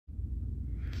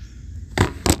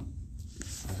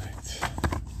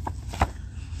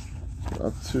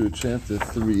up to chapter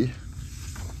 3,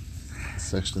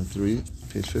 section 3,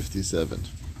 page 57.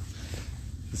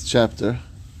 This chapter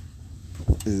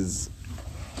is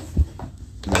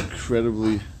an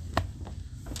incredibly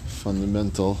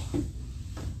fundamental,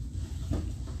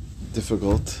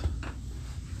 difficult,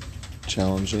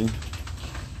 challenging,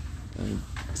 and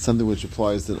something which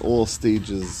applies at all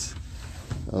stages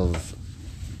of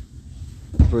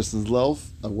a person's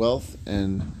wealth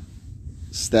and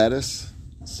status,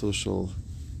 social,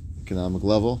 economic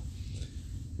level,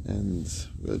 and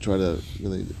we'll try to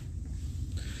really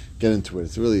get into it.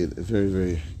 It's really a very,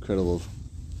 very credible.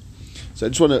 So I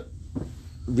just want to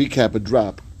recap a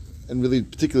drop and really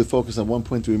particularly focus on one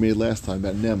point that we made last time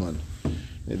about Neman.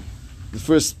 The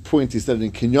first point he said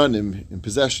in Kinyanim, in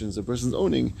possessions, a person's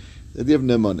owning, the idea of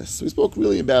Nemanis. So we spoke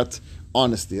really about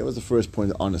honesty. That was the first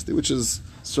point, of honesty, which is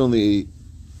certainly an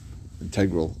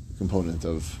integral component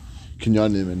of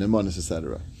Kinyanim and Nemanis,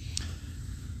 etc.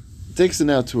 It takes it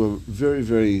now to a very,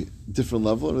 very different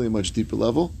level, a really much deeper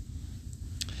level.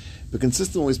 But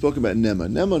consistent when we spoke about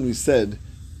Neman. Neman, we said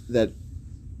that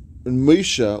when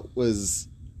Moshe was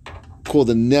called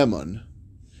a Neman,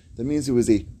 that means he was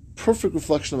a perfect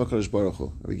reflection of HaKadosh Baruch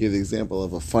Hu. We gave the example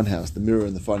of a funhouse, the mirror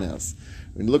in the funhouse.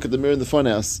 When you look at the mirror in the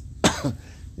funhouse, and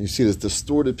you see this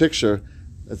distorted picture,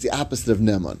 that's the opposite of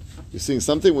Neman. You're seeing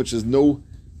something which is no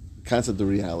concept of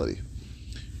reality.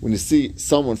 When you see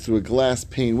someone through a glass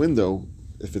pane window,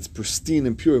 if it's pristine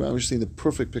and pure, I'm just seeing the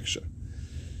perfect picture.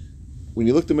 When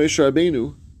you look at Moshe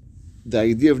Rabbeinu, the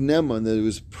idea of Neman, that it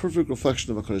was a perfect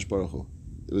reflection of HaKadosh Baruch Hu.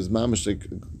 It was mamash like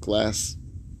glass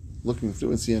looking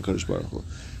through and seeing HaKadosh Baruch Hu.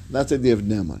 That's the idea of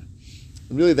Neman.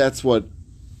 And really that's what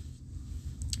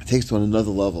it takes to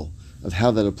another level of how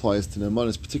that applies to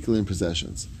Nemanis, particularly in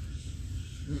possessions.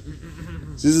 So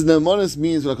this is Nemanis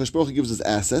means when HaKadosh Baruch Hu gives us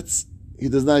assets, He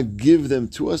does not give them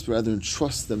to us, but rather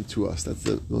entrust them to us. That's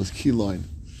the most key line.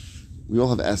 We all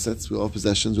have assets, we all have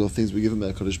possessions, we all have things we give them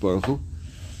by HaKadosh Baruch Hu.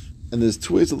 And there's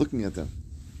two ways of looking at them.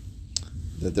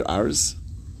 That they're ours,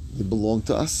 they belong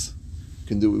to us, we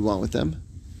can do what we want with them,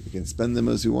 we can spend them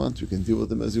as we want, we can deal with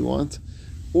them as we want,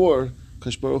 or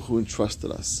HaKadosh Baruch Hu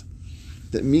entrusted us.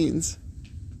 That means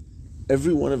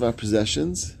every one of our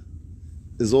possessions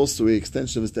is also an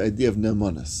extension of the idea of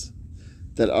Nemanis.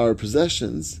 That our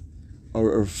possessions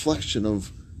are a reflection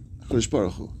of HaKadosh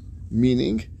Baruch Hu.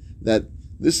 Meaning that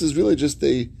this is really just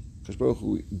HaKadosh Baruch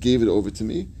Hu gave it over to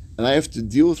me, and I have to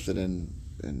deal with it and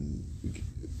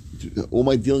do all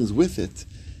my dealings with it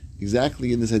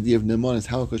exactly in this idea of Neman is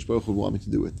how HaKadosh Baruch Hu would want me to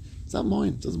do it. It's not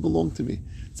mine. It doesn't belong to me.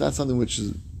 It's not something which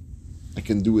I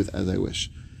can do with as I wish.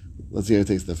 Let's see how he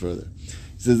takes that further.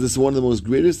 He says this is one of the most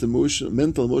greatest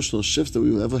mental, emotional shifts that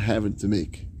we will ever have to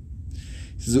make.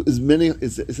 He says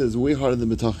it says way harder than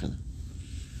B'tachin.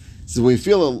 He says when you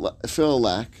feel a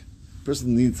lack, a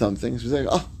person needs something, so he's like,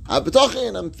 I'm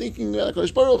B'tachin, I'm thinking about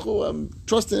HaKadosh Baruch Hu, I'm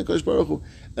trusting HaKadosh Baruch Hu,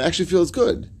 and it actually feels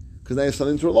good, because now you have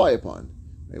something to rely upon.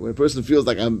 Right? When a person feels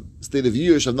like I'm state of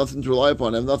Yush, I have nothing to rely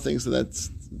upon, I have nothing, so that's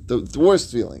the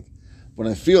worst feeling. When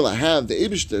I feel I have the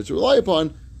Eibishter to rely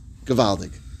upon,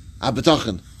 Gavaldig,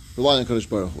 B'tachin, rely on HaKadosh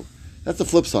Baruch Hu. That's the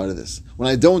flip side of this. When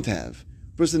I don't have,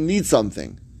 a person needs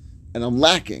something, and I'm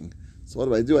lacking. So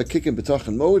what do? I kick in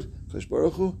B'tachin mode. HaKadosh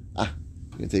Baruch Hu,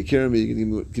 you're going to take care of me, you're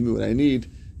going to give me what I need.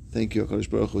 Thank you, HaKadosh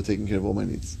Baruch Hu, taking care of all my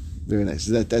needs. Very nice.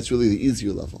 So that's really the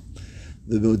easier level.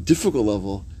 The more difficult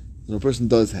level that a person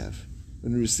does have,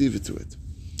 when we receive it to it.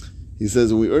 He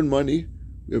says, when we earn money,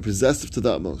 we are possessive to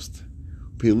the utmost.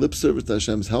 We pay lip service to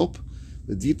Hashem's help,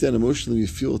 but deep down emotionally we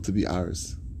feel it to be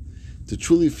ours. To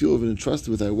truly feel and entrusted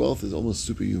with our wealth is almost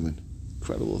superhuman.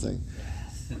 Incredible thing.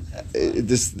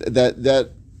 It's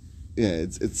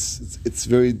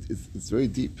very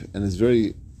deep, and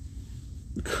it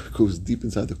goes deep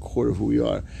inside the core of who we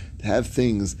are. To have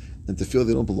things and to feel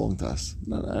they don't belong to us,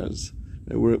 not ours.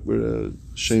 We're a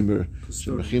shamer,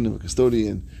 a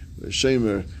custodian. We're a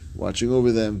shamer, watching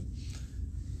over them.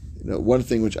 One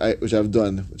thing which I've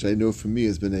done, which I know for me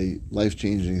has been a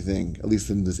life-changing thing, at least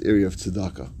in this area of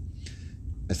tzedakah.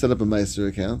 I set up a Meister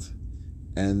account,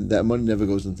 and that money never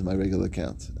goes into my regular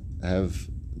account. I have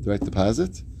direct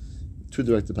deposit, 2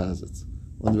 direct deposits.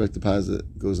 1 direct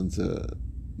deposit goes into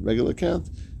regular account,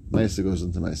 Meister goes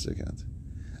into Meister account.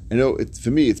 I know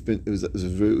for me it was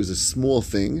a small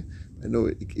thing. I know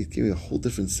it gave me a whole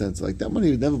different sense. Like that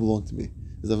money never belonged to me.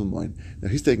 It was never mine. Now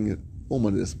he's taking it. All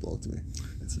money doesn't belong to me.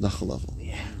 It's a nachal level.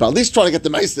 Yeah. But at least try to get the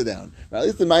Meister down. Right? At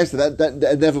least the Meister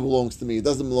that never belongs to me. It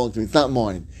doesn't belong to me. It's not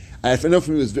mine. And I know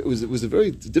for me it was a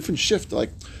very different shift.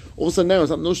 Like all of a sudden now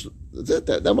it's not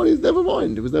that money is never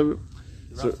mine. It was never.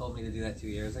 So, told me to do that 2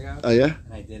 years ago. Oh yeah,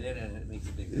 and I did it, and it makes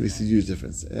a big difference. it makes a huge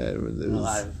difference. A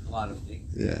lot of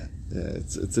things. Yeah,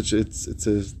 it's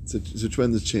a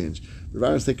tremendous change. But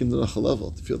Ram is taking to the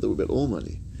level to feel that we've got all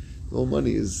money. All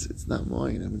money it's not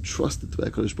mine. I'm entrusted by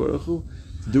HaKadosh Baruch Hu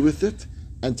to do with it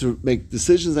and to make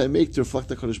decisions I make to reflect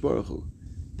HaKadosh Baruch Hu.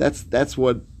 That's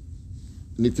what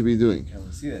I need to be doing. And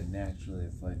we see that naturally.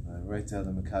 It's like right to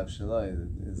the Makav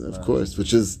Shalai. Of course,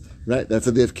 which is right. That's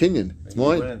a day of Kenyan. It's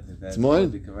mine. It's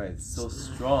mine. Right. It's so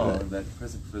strong that the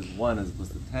person prefers 1 as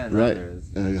opposed to 10. Right.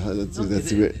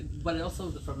 That's great. But also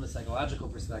from the psychological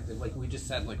perspective, like we just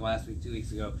said, like last week, 2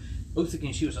 weeks ago, Upsik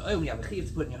and she was like, oh, we have a chiv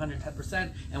to put in your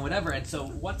 110% and whatever. And so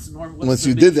what's normal? Once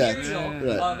you did that,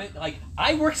 of it, like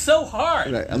I worked so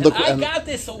hard, right. and I got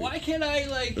this. So why can't I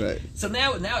like? Right. So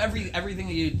now everything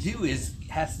that you do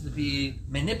has to be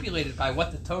manipulated by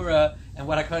what the Torah and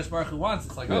what HaKadosh Baruch Hu wants.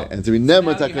 It's like, right. And to be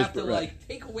never you have to like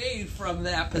take away from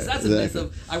that possessiveness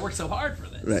of I worked so hard for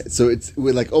this. Right. So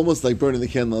we're like almost like burning the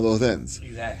candle on both ends.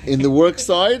 Exactly. In the work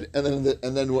side, and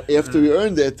then after we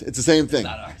earned it, it's the same thing.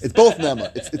 It's both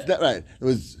nema. It's not right. It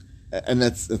was. And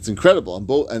that's incredible on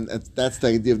both, and that's the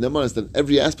idea of Neman, is that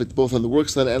every aspect, both on the work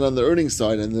side and on the earning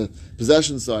side and the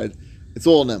possession side, it's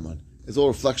all Neman. It's all a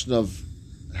reflection of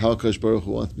how HaKadosh Baruch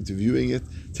Hu wants me to viewing it,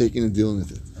 taking and dealing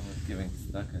with it. And with giving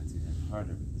tzedakah, it's even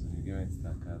harder, because when you're giving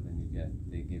tzedakah, then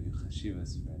they give you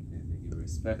chashivas for it, they give you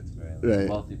respect for it. Like a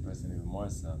wealthy person, even more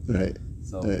so. Right.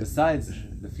 So besides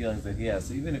the feelings that he has,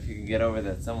 so even if you can get over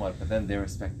that somewhat, but then they're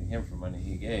respecting him for money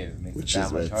he gave, it makes it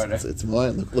that much harder. It's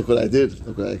mine. Look what I did.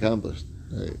 Look what I accomplished.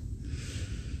 Right.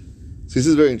 So this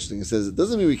is very interesting. He says it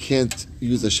doesn't mean we can't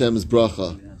use Hashem's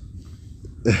bracha.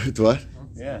 What?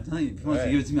 Yeah. I'm telling you, if you want to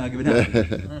give it to me, I'll give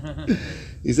it out.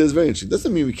 He says very interesting.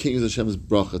 Doesn't mean we can't use Hashem's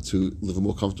bracha to live a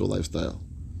more comfortable lifestyle.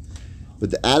 But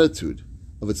the attitude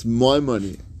of it's my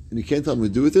money and you can't tell me what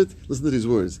to do with it, listen to these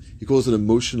words. He calls it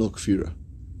emotional kfira.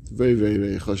 It's a very, very,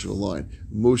 very chashuv line.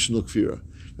 Emotional kfira.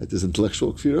 Right? There's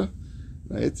intellectual kfira,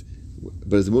 right?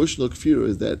 But his emotional kfira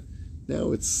is that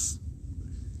now it's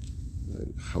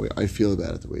how I feel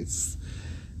about it, the way it's.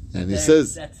 And he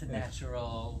says that's the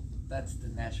natural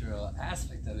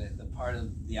aspect of it. The part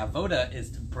of the avoda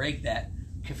is to break that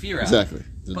kafira. Exactly.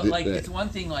 But like it's one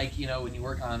thing, like when you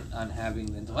work on having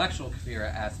the intellectual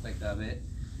kafira aspect of it,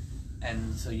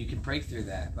 and so you can break through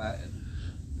that. But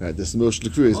right, this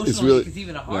emotional kfira is really it's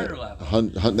even a harder level.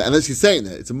 Unless he's saying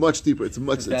that it's a much deeper, it's a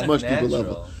much deeper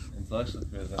level.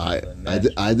 I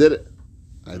did it.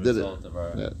 I did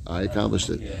it. I accomplished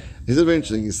it. Yeah. He said very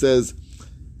interesting. He says,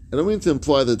 I don't mean to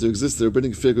imply that there exists a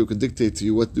rabbinic figure who can dictate to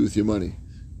you what to do with your money.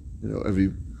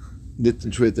 Every nit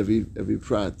and trit, every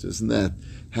prat, this and that,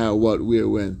 how, what, where,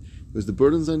 when. Because the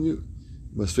burden's on you.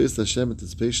 You must face the Hashem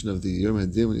anticipation of the Yom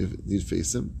Hadim when you need to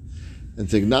face Him. And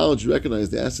to acknowledge, recognize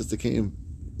the assets that came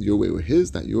your way were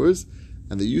His, not yours,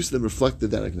 and the use of them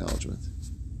reflected that acknowledgement.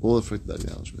 All reflected that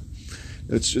acknowledgement.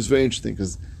 It's just very interesting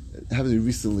because having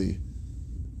recently,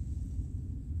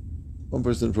 one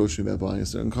person approached me about buying a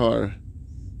certain car,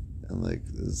 and like,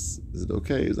 is it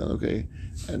okay? Is that okay?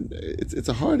 And it's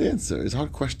a hard answer. It's a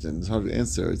hard question. It's hard to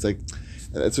answer. It's like,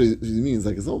 that's what he means.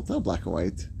 Like, it's not black and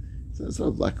white. It's not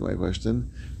a black and white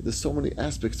question. There's so many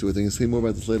aspects to it. And you'll see more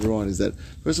about this later on. Is that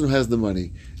the person who has the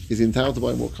money, is he entitled to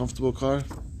buy a more comfortable car?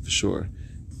 For sure.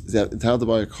 Is he entitled to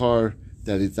buy a car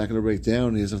that it's not going to break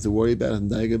down, he doesn't have to worry about it and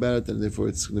die about it, and therefore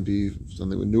it's going to be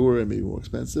something newer and maybe more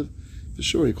expensive? For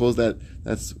sure. He calls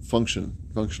that's functional.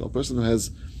 A person who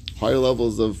has higher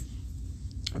levels of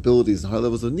abilities and higher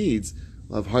levels of needs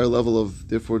will have higher level of,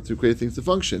 therefore, to create things to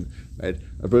function. Right?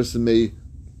 A person may,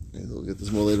 and we'll get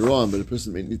this more later on, but a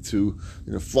person may need to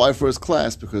fly first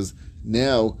class because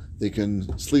now they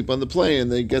can sleep on the plane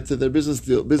and they get to their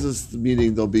business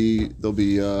meeting, they'll be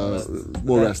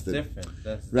more rested.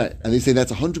 That's right. Different. And they say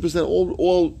that's 100%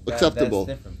 all acceptable.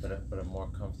 That's different, but a more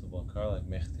comfortable car like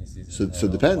Mechtes. So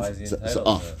it depends.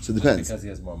 So it depends. Because he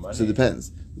has more money. So it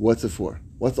depends. What's it for?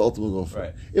 What's the ultimate goal for?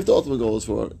 Right. If the ultimate goal is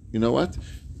for, you know what?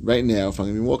 Right now, if I'm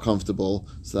going to be more comfortable,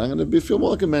 so I'm going to feel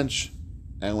more like a mensch.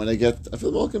 And when I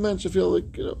feel more like a mensch, I feel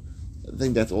like, I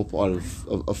think that's all part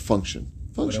of function.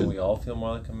 Wouldn't we all feel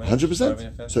more like a mensch?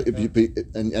 100%. So if you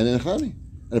and in Chani,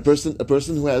 and a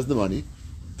person who has the money,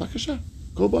 takasha,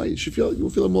 go buy. You'll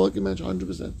feel more like a mensch,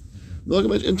 100%. More like a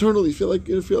mensch internally. You feel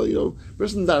a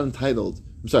person's not entitled.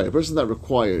 I'm sorry, a person's not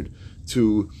required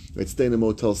to stay in a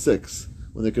Motel 6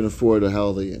 when they can afford a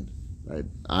Holiday Inn, right?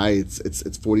 It's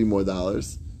 $40 more,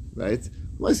 right?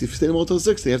 Unless if you stay in a Motel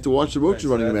 6, they have to watch the roaches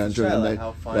running around during the night.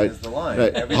 How fine is the line?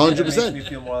 Right, 100%. Makes me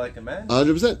feel more like a mensch.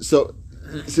 100%. So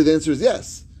the answer is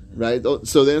yes, right?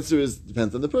 So the answer is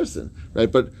depends on the person,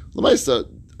 right? But Lamaisa,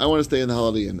 I want to stay in the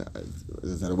Holiday Inn.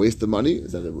 Is that a waste of money?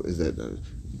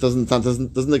 Doesn't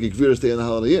like a gvir to stay in the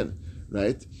Holiday Inn,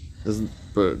 right?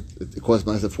 It costs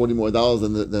myself $40 more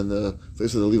than the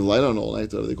place where they leave the light on all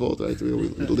night. What do they call it? Right? We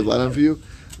leave the light on for you,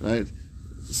 right?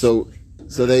 So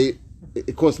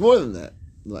it costs more than that.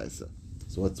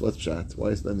 So what's pshat?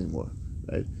 Why spending more,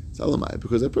 right? It's alamai,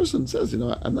 because that person says,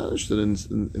 I'm not interested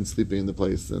in sleeping in the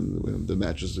place and when the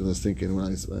mattress is sinking. When I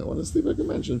want to sleep like a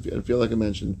mention and feel like a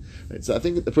mention, right? So I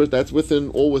think the person that's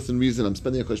within reason. I'm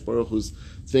spending a Kosh Baruch Hu's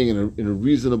thing in a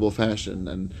reasonable fashion,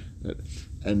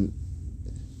 and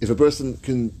if a person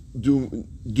can do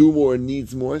more and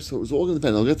needs more, so it's all going to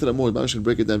depend. I'll get to that more. I'm going to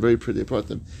break it down very pretty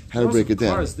apart. How to break it down.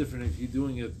 The car is different if you're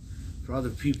doing it for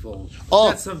other people.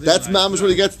 Oh, that's mamash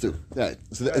what he gets to. Right.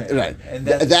 So right. And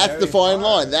that's the fine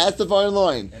line. That's the fine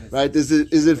line. Right. Is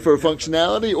it for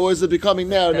functionality or is it becoming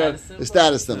now a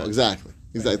status symbol? Exactly.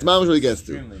 Exactly. It's mamash what he gets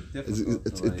to.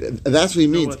 That's what he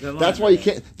means. That's why you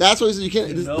can't. That's why he said you can't.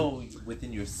 You know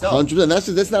within yourself. 100%.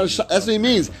 That's what he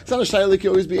means. It's not a shy like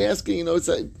you always be asking. It's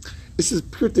like. This is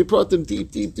they brought them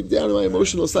deep down in my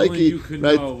emotional psyche,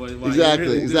 right?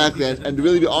 Exactly, and to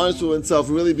really be honest with oneself,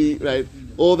 and really be right,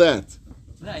 all that.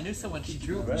 No, I knew someone. She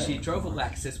drove a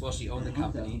Lexus while she owned the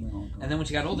company, and then when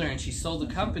she got older and she sold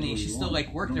the company, she still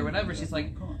worked there, whatever. She's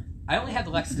like, I only had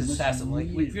the Lexus because it's fast. I'm like,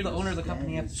 if you're the owner of the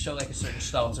company, you have to show a certain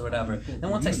stance or whatever. Then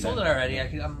once I sold it already, I'm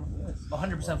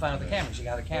 100% fine with the Camry. She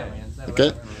got a Camry.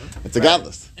 Okay, it's a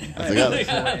godless. So when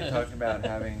you're talking about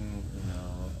having,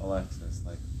 a Lexus.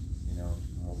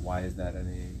 Why is that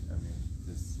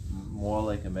this more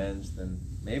like a mensch than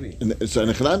maybe? So in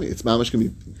Echanami, it's mamash can be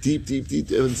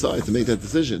deep inside to make that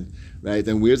decision, right?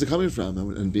 And where's it coming from?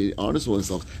 And be honest with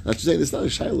oneself. Not just saying it's not a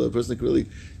shiloh. A person can really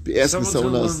be asking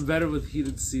someone else. Learn better with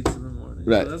heated seats in the morning.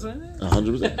 Right. So that's what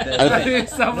I mean.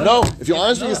 100%. No, if you're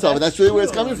honest with yourself, and that's really where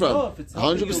it's coming from.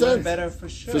 100%. Better for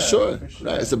sure. For sure.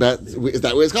 Right. It's about is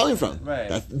that where it's coming from?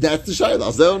 Right. That's the shiloh.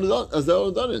 As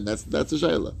though done it. That's the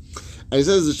shiloh. And he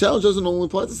says the challenge doesn't only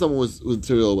apply to someone with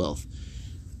material wealth.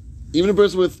 Even a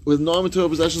person with non-material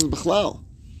possessions, b'chlal,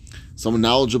 someone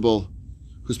knowledgeable,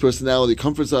 whose personality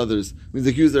comforts others, means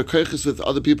they use their koiches with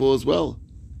other people as well,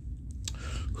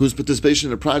 whose participation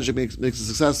in a project makes it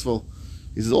successful.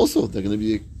 He says also they're going to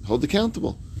be held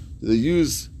accountable. They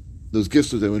use those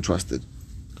gifts that they were entrusted.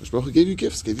 Kosh Baruch Hu gave you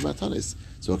gifts, gave you matanis.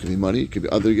 So it could be money, it could be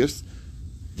other gifts.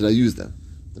 Did I use them?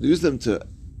 Did I use them to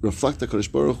reflect the Kosh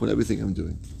Baruch Hu in everything I'm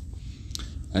doing?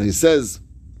 And he says,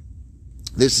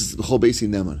 this is the whole Beisi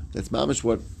Neman. That's mamish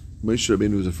what Moshe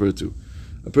Rabbeinu was referred to.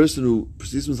 A person who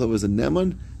perceives himself as a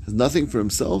Neman, has nothing for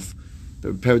himself,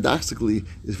 but paradoxically,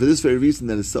 is for this very reason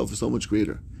that his self is so much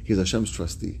greater. He's Hashem's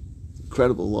trustee.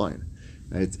 Incredible line.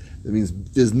 Right? That means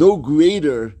there's no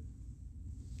greater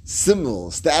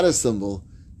status symbol,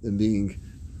 than being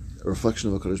a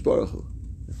reflection of HaKadosh Baruch Hu.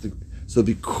 So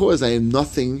because I am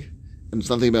nothing, and it's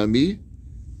nothing about me,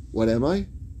 what am I?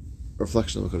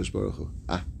 Reflection of HaKadosh Baruch Hu.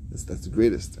 That's the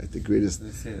greatest, right? The greatest. They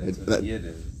say that's what Yid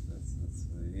is. That's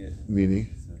what Yid.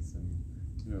 Meaning?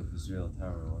 Israel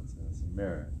Tower wants it's a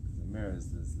mirror. The mirror is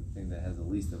the thing that has the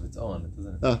least of its own. It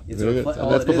doesn't. It's a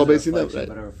reflection, right.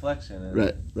 But a reflection.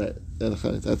 Right.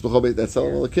 That's B'chol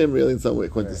Elokim really in some way,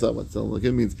 according to someone. B'chol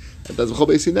Elokim means that's B'chol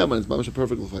Beisi Neman. It's mamash a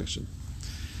perfect reflection.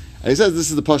 And he says this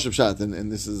is the Pashup Shat,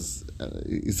 and this is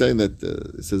he's saying that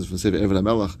it says from Sefer Eved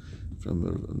HaMelech from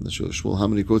the Shmuel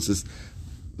Hamani quotes this.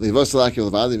 Leivos Salaki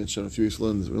Levadi mentioned a few weeks ago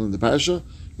in the parasha,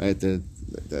 right? That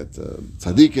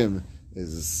tzaddikim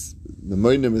is the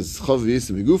moinim is chov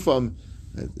v'yisim v'gufam.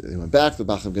 They went back to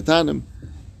Bacham Getanim.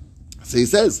 So he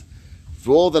says,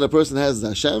 for all that a person has is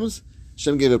Hashem's,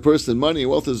 Hashem gave a person money and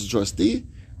wealth as a trustee,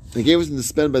 and gave it to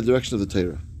spend by the direction of the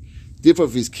Torah. Therefore,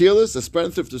 if he's careless, a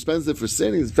spendthrift who spends it for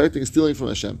sin, he's affecting stealing from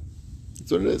Hashem.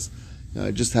 That's what it is.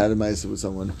 I just had a ma'aseh with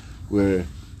someone where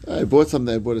I bought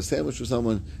something. I bought a sandwich for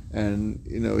someone, and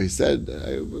he said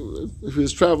if he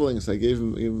was traveling, so I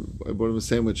I bought him a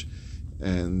sandwich,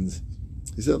 and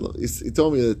he said he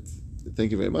told me that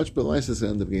thank you very much, but my sister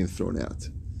ended up getting thrown out,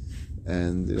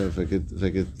 and if I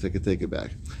could take it back.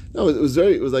 No, it was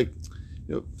like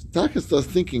Taka starts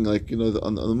thinking on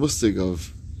the mustig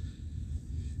of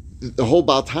the whole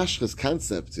Baal Tashchis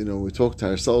concept. We talk to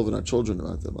ourselves and our children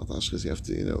about the Baal Tashchis. You have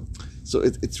to, So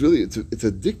it's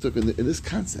a diktuk in this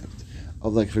concept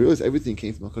of if I realize everything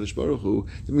came from HaKadosh Baruch Hu,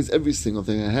 that means every single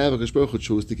thing I have, HaKadosh Baruch Hu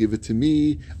chose to give it to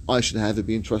me. I should have it,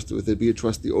 be entrusted with it, be a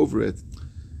trustee over it.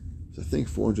 So think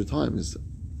 400 times,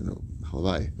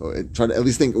 halavai, or try to at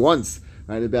least think once,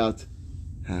 right, about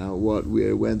how, what,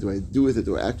 where, when do I do with it,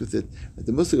 do I act with it?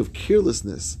 The mustig of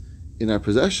carelessness in our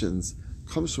possessions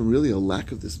comes from really a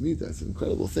lack of this midah. It's an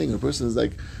incredible thing. A person is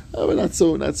like, oh, we're not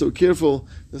so careful.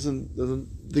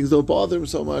 Things don't bother him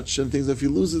so much, and things if he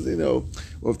loses,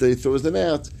 or if they throws them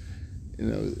out,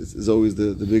 is always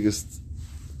the biggest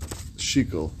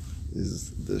shekel,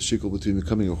 is the shekel between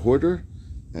becoming a hoarder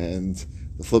and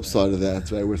the flip side of that,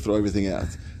 right? We're throw everything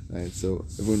out, right? So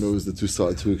everyone knows the two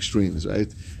extremes,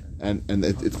 right? And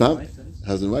it's not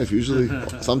husband and wife usually,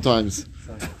 sometimes,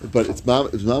 but it's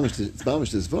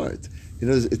mamish this vart.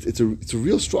 It's a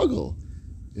real struggle.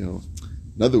 In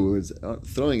other words,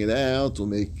 throwing it out will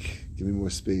give me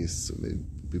more space, or maybe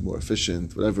be more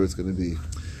efficient, whatever it's going to be.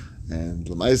 And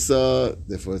Lamaisa,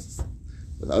 therefore,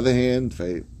 on the other hand, if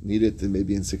I need it, then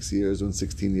maybe in 6 years, or in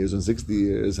 16 years, or in 60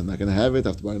 years, I'm not going to have it. I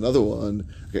have to buy another one.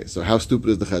 Okay, so how stupid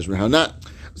is the cheshbon? How not?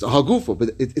 So how goofy? But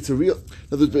it's a real.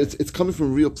 In other words, it's coming from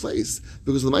a real place,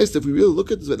 because Lamaisa, if we really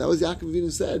look at this, that was Yaakov Avinu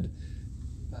said.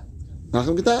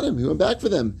 Nachem Getanim, he went back for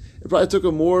them. It probably took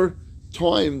him more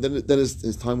time than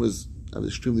his time was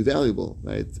extremely valuable,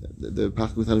 right? The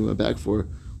Nachem Getanim he went back for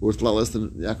worth a lot less than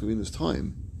Yaakov Avinu's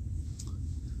time.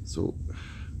 So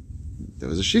there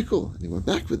was a shekel, and he went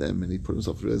back for them, and he put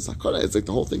himself through the sakana. It's like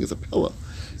the whole thing is a pillow.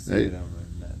 Right?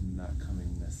 Not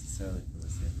coming necessarily from the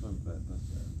same foot, but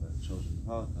the children of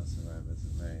Holocaust survivors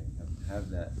have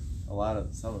that.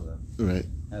 Some of them, right?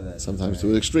 Have that. Sometimes to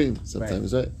an extreme.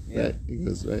 Sometimes, right? Yeah. Right. He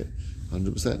goes right.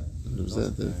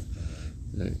 100%.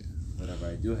 Right. Whatever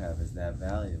I do have is that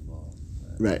valuable.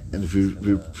 Right, and if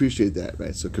we appreciate that,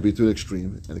 right? So it could be to an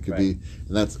extreme, and it could be,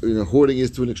 and that's hoarding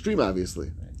is to an extreme,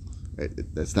 obviously. Right?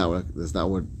 That's not what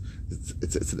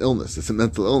it's an illness. It's a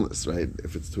mental illness, right?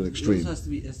 If it's to an extreme. It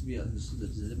also has to be understood that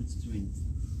there's a difference between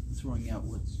throwing out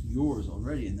what's yours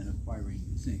already and then acquiring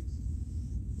new things.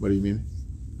 What do you mean?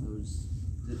 In other words,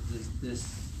 this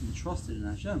entrusted in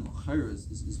Hashem, chayra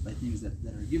is by things that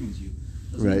are given to you.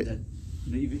 Doesn't right. mean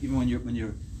that even when you're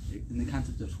in the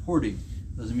concept of hoarding,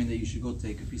 doesn't mean that you should go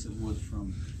take a piece of wood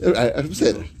from. I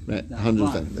said it, right?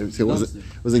 100%. It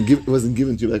wasn't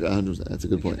given to you like 100%. That's a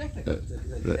good point. The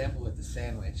example with the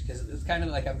sandwich, because it's kind of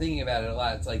like I'm thinking about it a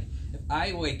lot. It's like if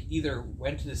I either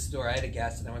went to the store, I had a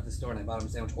guest, and I went to the store and I bought him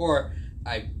a sandwich, or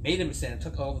I made him a sandwich,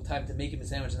 took all the time to make him a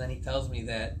sandwich, and then he tells me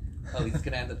that he's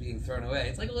going to end up being thrown away.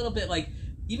 It's like a little bit like.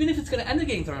 Even if it's going to end up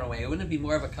getting thrown away, wouldn't it be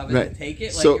more of a covenant to take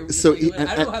it? I don't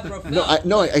know how the rope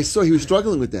felt. I saw he was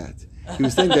struggling with that. He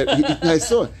was saying that. I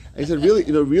saw. I said, really,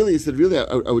 He said, really,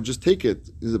 I would just take it.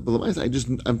 He said,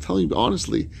 I'm telling you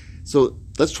honestly. So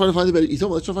let's try to find a better. He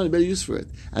told me, let's try to find a better use for it.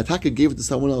 Ataka gave it to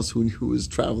someone else who was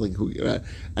traveling. So,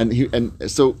 at the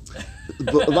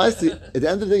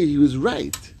end of the day, he was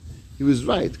right. He was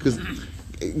right because,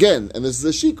 again, and this is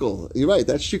a shekel. You're right.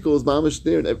 That shekel is mamish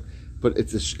there, but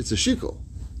it's a shekel.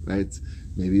 Right?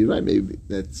 Maybe you're right. Maybe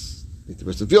that's make the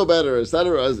person feel better,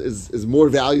 etc. Is more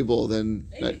valuable than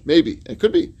maybe. It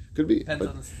could be. Depends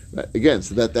on right, again,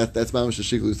 so that's mamash the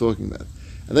shekel he's talking about,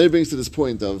 and then he brings to this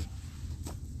point of.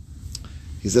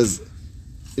 He says,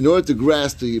 in order to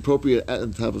grasp the appropriate at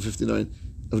the top of 59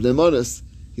 of Neimanos,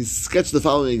 he's sketched the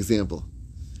following example: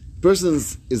 a person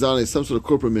is on some sort of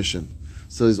corporate mission.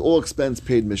 So his all expense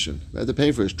paid mission. Right? They're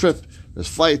paying for his trip, for his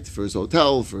flight, for his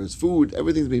hotel, for his food.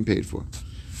 Everything's being paid for.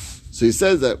 So he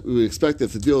says that we would expect that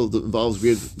if the deal involves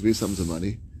great sums of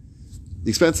money, the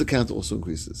expense account also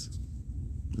increases.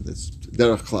 That's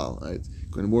derech klal, right?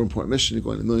 Going to a more important mission, you're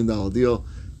going to $1 million deal,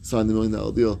 sign the $1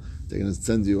 million deal, they're going to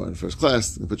send you on first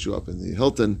class, they're going to put you up in the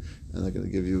Hilton, and they're going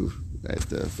to give you a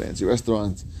fancy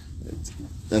restaurant.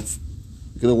 That's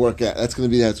going to work out. That's going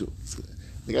to be that.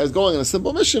 The guy's going on a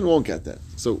simple mission, won't get that.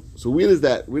 So where does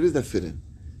that fit in?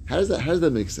 How does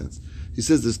that make sense? He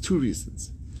says there's two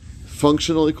reasons.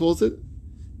 Functional, he calls it,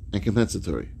 and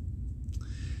compensatory.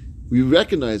 We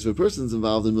recognize if a person's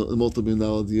involved in a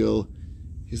multi-million-dollar deal,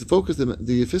 he's to focus on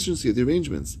the efficiency of the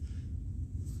arrangements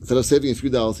instead of saving a few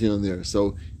dollars here and there.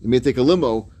 So you may take a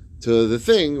limo to the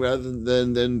thing rather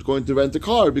than going to rent a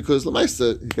car because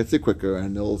Lamaisa he gets it quicker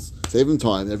and it'll save him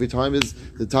time. Every time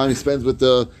the time he spends with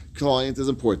the client is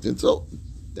important. So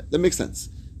that makes sense.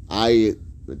 I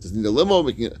just need a limo,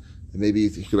 maybe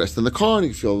he can rest in the car and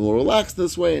he can feel more relaxed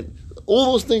this way. And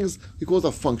all those things he calls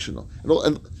are functional.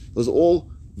 And those are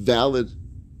all valid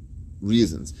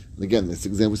reasons. And again, this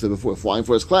example we said before, flying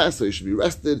first class, so you should be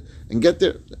rested and get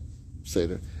there.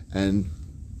 Seder. And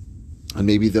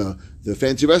maybe the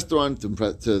fancy restaurant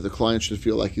to the client should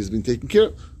feel like he's been taken care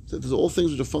of. So there's all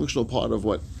things which are a functional part of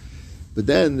what. But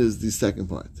then there's the second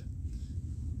part.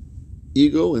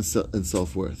 Ego and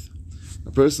self-worth.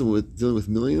 A person dealing with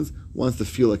millions wants to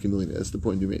feel like a millionaire. That's the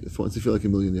point you made. He wants to feel like a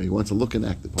millionaire. He wants to look and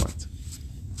act the part.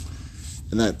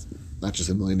 And that's not just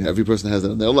a millionaire. Every person has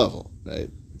it on their level, right?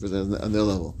 Every person has it on their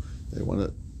level. They want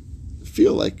to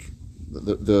feel like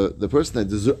the person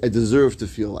I deserve to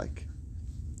feel like.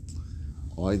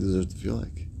 Oh, I deserve to feel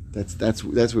like. That's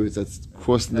where that's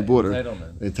crossing the border.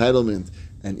 Entitlement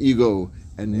and ego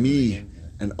and me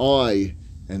and I,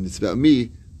 and it's about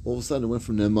me. All of a sudden, it went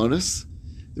from nemanis.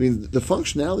 I mean, the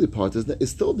functionality part is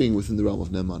still being within the realm of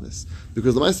nemanis,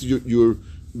 because the master you're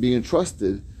being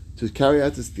entrusted to carry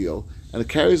out this deal, and it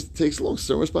takes along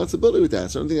certain responsibility with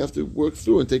that. Certain things you have to work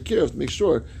through and take care of to make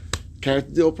sure carry out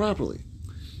the deal properly.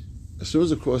 As soon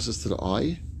as it crosses to the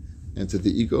I, and to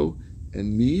the ego,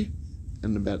 and me,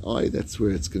 and about I, that's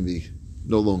where it's going to be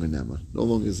no longer nema. No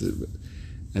longer is it.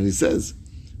 And he says,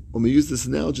 when we use this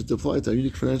analogy to apply it to our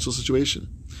unique financial situation,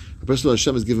 a person who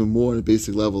Hashem is given more on a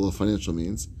basic level of financial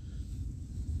means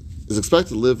is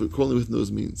expected to live accordingly within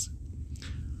those means.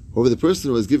 However, the person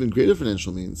who is given greater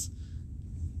financial means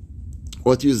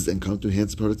ought to use his income to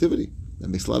enhance productivity. That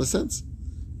makes a lot of sense.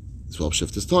 This will help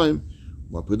shift his time,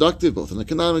 more productive, both in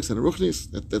economics and in ruchnis.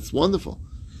 That's wonderful,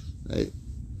 right?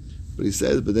 But he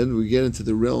says, but then we get into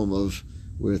the realm of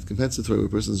where it's compensatory, where a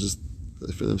person's just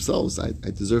for themselves. I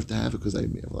deserve to have it because I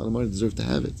have a lot of money. I deserve to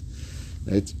have it,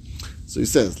 right? So he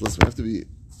says, listen, we have to be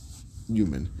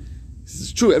human. He says,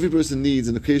 it's true. Every person needs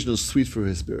an occasional sweet for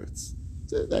his spirits.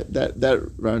 So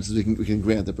that round says we can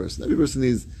grant the person. Every person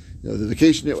needs, the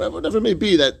vacation, whatever it may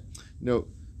be. That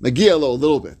magialo a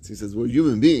little bit. He says we're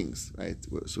human beings, right?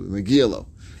 So magialo,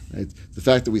 right? The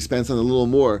fact that we spend something a little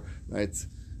more, right?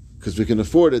 Because we can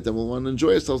afford it, then we'll want to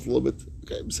enjoy ourselves a little bit.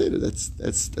 Okay, say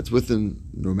that's within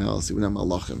normalcy. We're not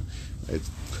malachim, right?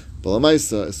 But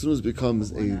lamaisa, as soon as it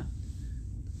becomes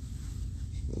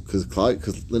because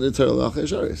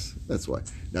that's why.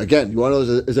 Now again, you want to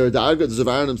know, is there a darga? Does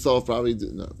Aaron himself probably do?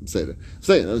 No, say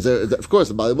that. Of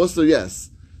course, by the Muslim,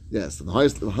 yes, the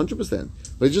highest, 100%.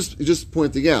 But he's just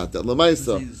pointing out that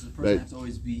lamaisa, right? Has to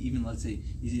always be, even let's say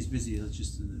he's busy. Let's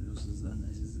just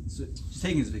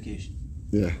taking his vacation.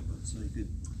 Yeah. So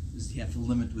does he have to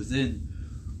limit within?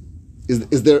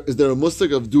 Is there a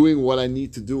mustig of doing what I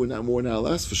need to do and not more, not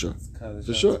less? For sure.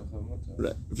 For sure.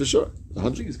 Right. For sure.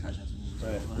 100.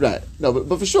 Right. No,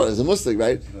 but for sure, there's a mustig,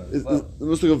 right? The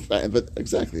mustig of, but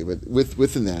exactly. But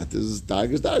within that, there's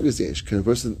dargas yesh. Can a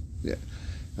person,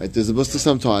 right? There's a mustig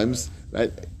sometimes,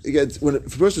 right? Again,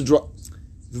 if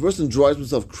a person drives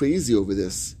himself crazy over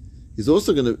this, he's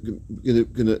also gonna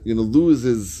lose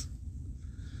his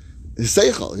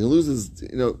seichel. He loses,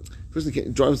 person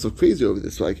can't drive himself crazy over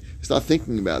this. Like, start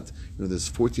thinking about, there's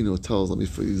 14 hotels. Let me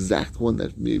for the exact one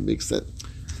that makes sense.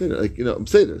 I'm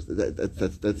saying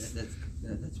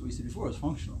that's what we said before. It's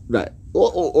functional, right?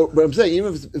 Or but I'm saying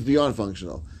even if it's beyond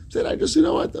functional, I'm saying I just,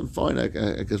 I'm fine. I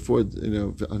can afford,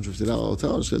 $150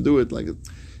 hotel. I'm just gonna do it. Like it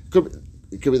could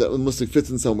be that mustic fits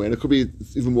in somewhere, and it could be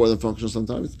even more than functional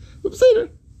sometimes. But Seder,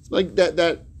 it's like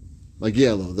that. Like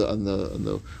yellow, on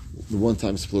the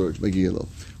one-time splurge, like yellow.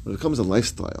 When it becomes a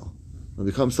lifestyle, when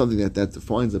it becomes something that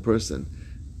defines a person,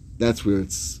 that's where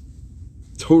it's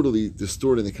totally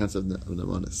distorting the concept of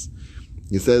nemanis.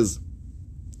 He says,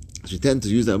 as we tend to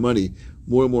use that money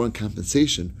more and more on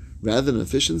compensation rather than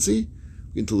efficiency, we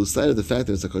begin to lose sight of the fact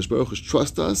that it's HaKadosh Baruch Hu's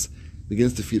trust us,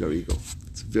 begins to feed our ego.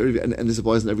 It's and this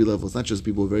applies in every level. It's not just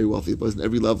people who are very wealthy. It applies in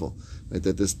every level, right?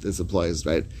 That this applies,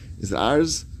 right? Is it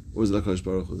ours or is it HaKadosh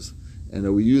Baruch Hu's? And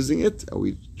are we using it? Are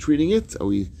we treating it? Are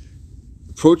we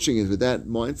approaching it with that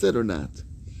mindset or not?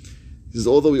 He says,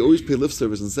 although we always pay lip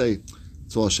service and say,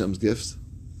 it's all Hashem's gifts,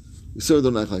 we certainly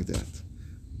don't act like that.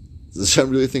 Does Hashem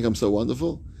really think I'm so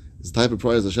wonderful? Is the type of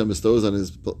prize Hashem bestows on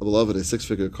His beloved a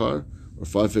 6-figure car or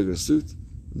 5-figure suit?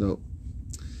 No.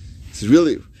 He says,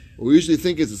 really, what we usually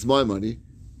think is it's my money,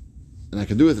 and I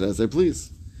can do with it as I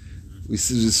please. We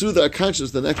soothe our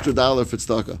conscience with an extra $1 for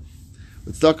tzedakah.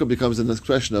 But tzedakah becomes an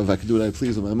expression of I can do what I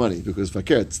please with my money, because if I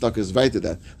care, tzedakah is right to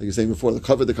that. Like you're saying before, the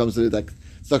cover that comes to it, that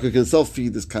tzedakah can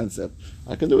self-feed this concept.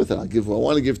 I can do with it. I'll give who I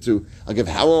want to give to. I'll give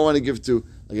how I want to give to.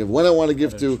 I'll give when I want to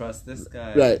give to. Trust this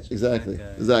guy. Right, exactly.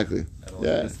 Exactly. I don't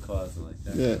like this cause or like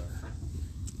that. Yeah.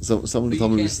 Someone But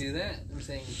told you me. can't do that. I'm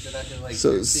saying tzedakah, like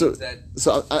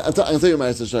So I'll tell you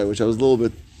my story, which I was a little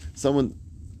bit. I'm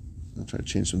trying to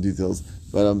change some details,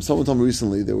 but someone told me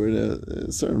recently they were in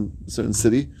a certain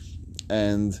city,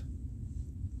 and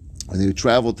when they would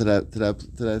travel to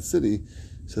that city,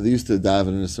 so they used to daven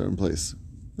in a certain place,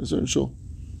 a certain shul,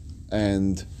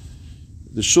 and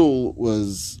the shul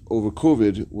was over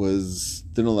COVID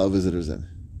didn't allow visitors in.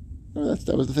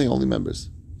 That was the thing, only members.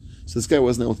 So this guy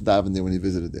wasn't able to daven there when he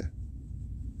visited there.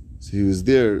 So he was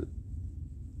there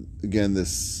again.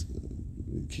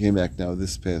 He came back now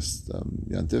this past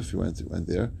Yantif. He went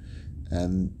there,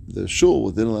 and the shul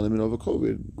didn't let him in over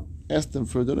COVID. Asked him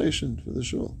for a donation for the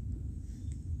shul.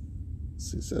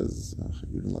 So he says,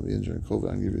 you didn't let me injure in COVID,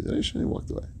 I'll give you a donation, and he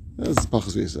walked away. That's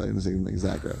Pachas V'Yisrael, I didn't say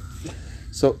exactly.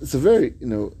 So it's a very,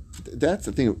 that's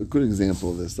I think a good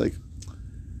example of this. Like,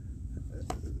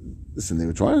 listen, they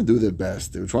were trying to do their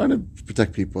best. They were trying to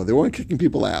protect people. They weren't kicking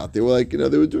people out. They were like,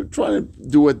 they were trying to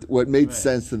do what made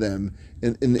sense to them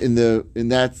in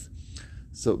that.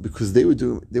 So because they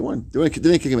didn't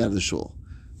kick him out of the shul.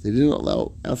 They didn't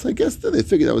allow outside guests. They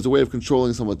figured that was a way of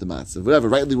controlling somewhat the matzah. Whatever,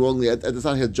 rightly, wrongly. It's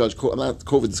not here to judge. I'm not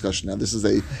COVID discussion now.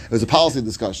 It was a policy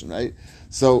discussion, right?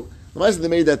 So they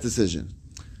made that decision.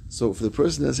 So for the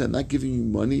person that said, I'm not giving you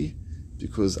money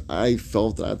because I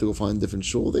felt that I had to go find a different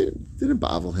shul, they didn't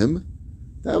bavel him.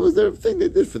 That was their thing they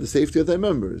did for the safety of their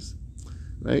members,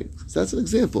 right? So that's an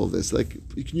example of this. Like,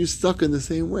 you can use stuck in the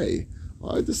same way.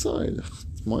 I decide,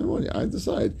 it's my money. I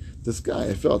decide this guy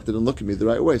I felt didn't look at me the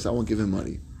right way, so I won't give him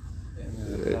money.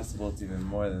 And it's possible it's even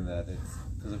more than that. It's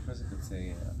because a person could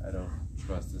say, I don't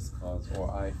trust this cause, or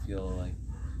I feel like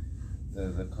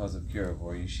the cause of Kiruv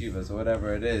or yeshivas or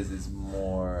whatever it is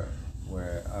more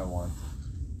where I want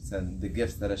to send the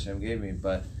gifts that Hashem gave me,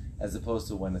 but as opposed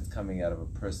to when it's coming out of a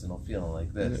personal feeling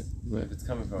like this. Right. If it's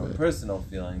coming from a personal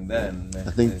feeling, then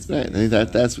I think right. I think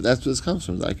that's where this comes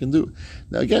from. That I can do.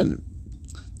 Now again,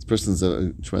 this person's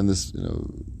a tremendous,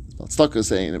 Tzedakah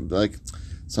saying like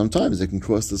sometimes they can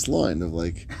cross this line of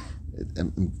like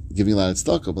I'm giving a lot of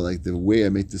tzedakah, but like the way I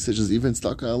make decisions, even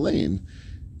tzedakah lane,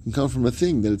 can come from a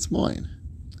thing that it's mine,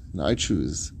 and I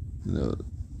choose,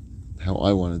 how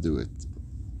I want to do it,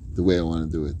 the way I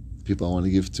want to do it, the people I want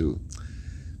to give to.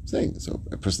 I'm saying so.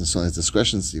 A person still has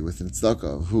discretion within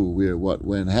tzedakah of who, where, what,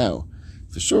 when, how.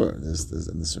 For sure, there's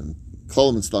certain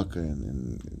klolim in tzedakah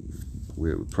and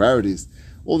where priorities.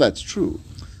 All that's true,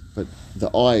 but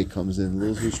the I comes in a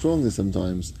little too strongly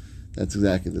sometimes. That's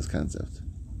exactly this concept.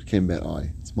 It became about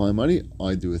I. It's my money.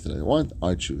 I do with it I want.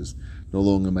 I choose. No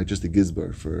longer am I just a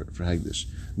gizbar for Hagdish.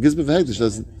 Gizbar for Hagdish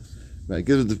doesn't. Right,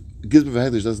 Gizbar for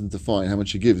Hagdish doesn't define how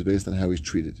much he gives based on how he's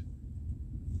treated.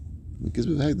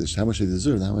 Gizbar for Hagdish, how much they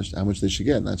deserve, how much they should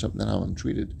get, not how I'm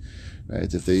treated.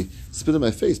 Right? If they spit in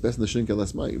my face, best in the shouldn't get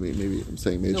less money. Maybe I'm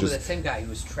saying maybe no, just. But that same guy who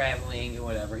was traveling and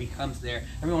whatever, he comes there,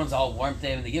 everyone's all warm to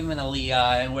him, and they give him an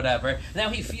aliyah and whatever. Now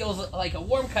he feels like a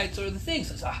warm kite sort of the thing.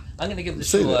 So I'm going to give the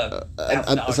shul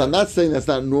so I'm not saying that's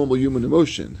not normal human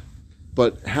emotion,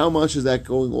 but how much is that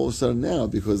going all of a sudden now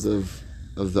because of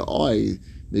the I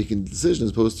making the decision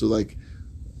as opposed to like,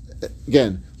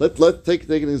 again, let's take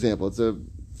an example. It's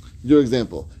your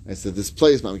example. I said this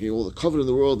place, I'm getting all the cover in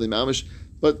the world, the mamish,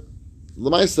 but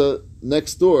Lamaisa,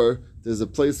 next door, there's a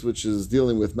place which is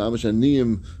dealing with mamish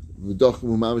aniyim, v'dochim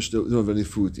who mamish don't have any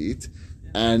food to eat,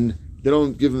 and they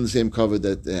don't give them the same cover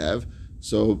that they have.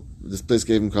 So this place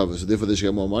gave them cover, so therefore they should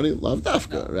get more money. Lav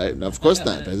dafka, right? Now, of course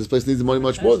not. Right? This place needs the money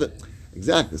much more than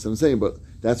exactly. That's what I'm saying. But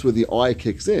that's where the I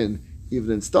kicks in,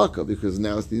 even in tzedakah, because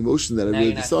now it's the emotion that I'm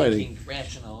really deciding.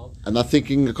 Rational. I'm not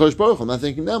thinking Kodesh Baruch Hu. I'm not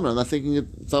thinking Neman. I'm not thinking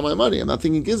it's not my money. I'm not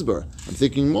thinking Gizbar. I'm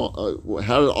thinking more.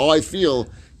 How did I feel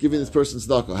giving this person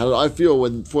tzedakah? How did I feel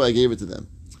before I gave it to them?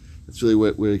 That's really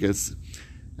where it gets.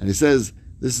 And he says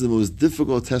this is the most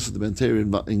difficult test of the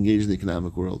Bentarian engaged in the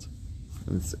economic world.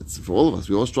 And it's for all of us.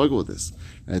 We all struggle with this.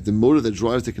 Right? The motor that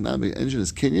drives the economic engine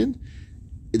is kinyan,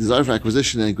 a desire for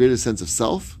acquisition and a greater sense of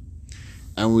self.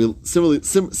 And we similarly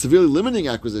severely limiting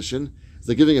acquisition is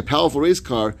like giving a powerful race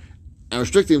car and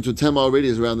restricting them to a 10-mile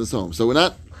radius around this home. So we're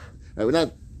not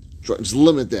just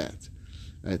limit that.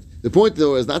 Right? The point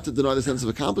though is not to deny the sense of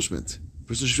accomplishment. The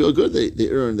person should feel good, they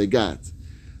earned, they got,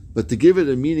 but to give it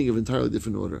a meaning of entirely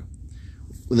different order.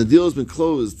 When the deal has been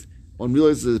closed, one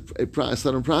realizes a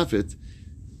sudden profit.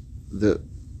 The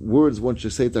words one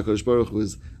should say to HaKadosh Baruch Hu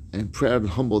is, I am proud and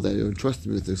humbled that you entrusted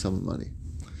me with this sum of money.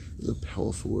 Those are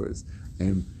powerful words. I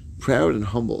am proud and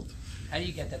humbled. How do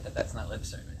you get that's not lip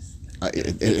service?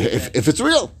 If it's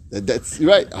real, that's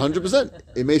you're right, 100%.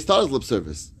 It may start as lip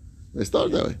service. It may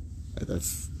start that way.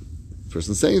 That's the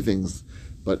person saying things,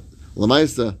 but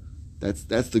Lamaisa,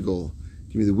 that's the goal.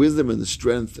 Give me the wisdom and the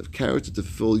strength of character to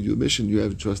fulfill your mission you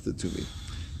have entrusted to me.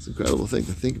 It's an incredible thing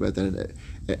to think about that.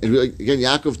 And really, again,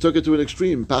 Yaakov took it to an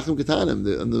extreme. Pachim Ketanim,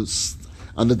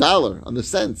 on the dollar, on the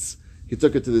cents, he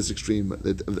took it to this extreme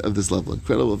of this level.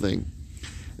 Incredible thing.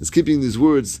 It's keeping these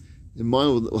words in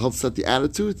mind will help set the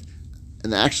attitude,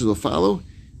 and the actions will follow.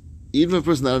 Even if a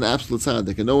person not an absolute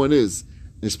tzaddik, and no one is,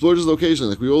 and he splurges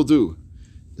occasionally, like we all do,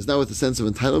 is not with a sense of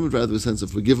entitlement, rather with a sense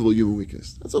of forgivable human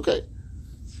weakness. That's okay.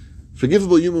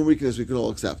 Forgivable human weakness we can all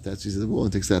accept. That's Jesus, we're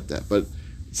willing to accept that. But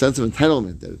sense of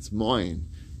entitlement, that it's mine,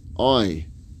 I,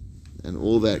 and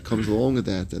all that comes along with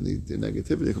that, and the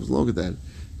negativity that comes along with that,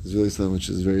 is really something which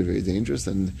is very, very dangerous.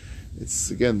 And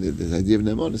it's, again, the idea of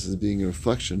Nemanis is being a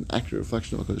reflection, accurate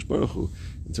reflection of HaKadosh Baruch Hu,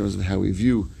 in terms of how we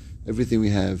view everything we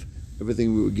have,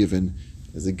 everything we were given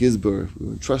as a gizbar, we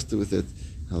were entrusted with it,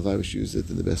 how we should use it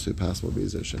in the best way possible.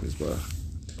 Be'ezer Hashem Yisbarach.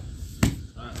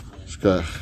 Shkach.